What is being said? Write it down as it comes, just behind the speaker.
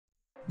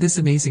This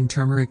amazing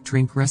turmeric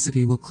drink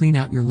recipe will clean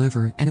out your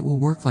liver and it will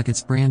work like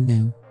it's brand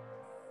new.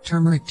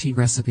 Turmeric tea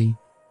recipe.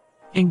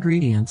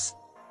 Ingredients: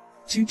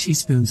 2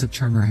 teaspoons of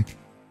turmeric,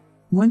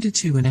 1 to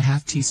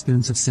 2.5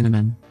 teaspoons of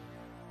cinnamon,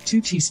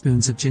 2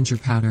 teaspoons of ginger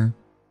powder,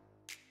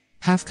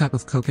 ½ cup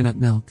of coconut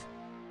milk,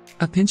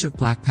 a pinch of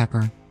black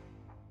pepper,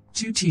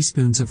 2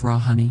 teaspoons of raw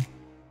honey,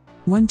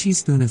 1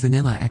 teaspoon of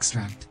vanilla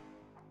extract.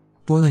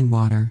 Boiling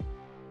water.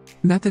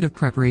 Method of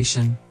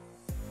preparation: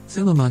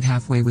 fill a mug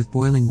halfway with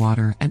boiling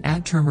water and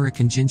add turmeric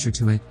and ginger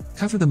to it,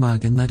 cover the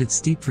mug and let it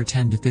steep for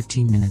 10 to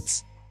 15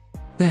 minutes.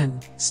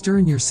 Then, stir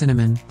in your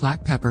cinnamon,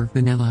 black pepper,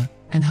 vanilla,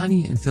 and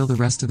honey and fill the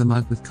rest of the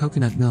mug with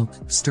coconut milk,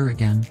 stir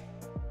again.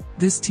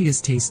 This tea is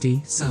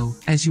tasty, so,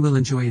 as you will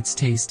enjoy its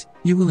taste,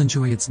 you will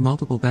enjoy its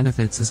multiple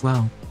benefits as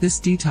well. This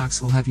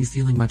detox will have you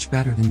feeling much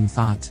better than you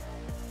thought.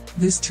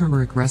 This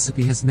turmeric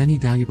recipe has many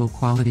valuable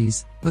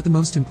qualities, but the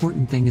most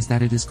important thing is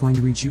that it is going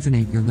to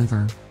rejuvenate your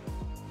liver.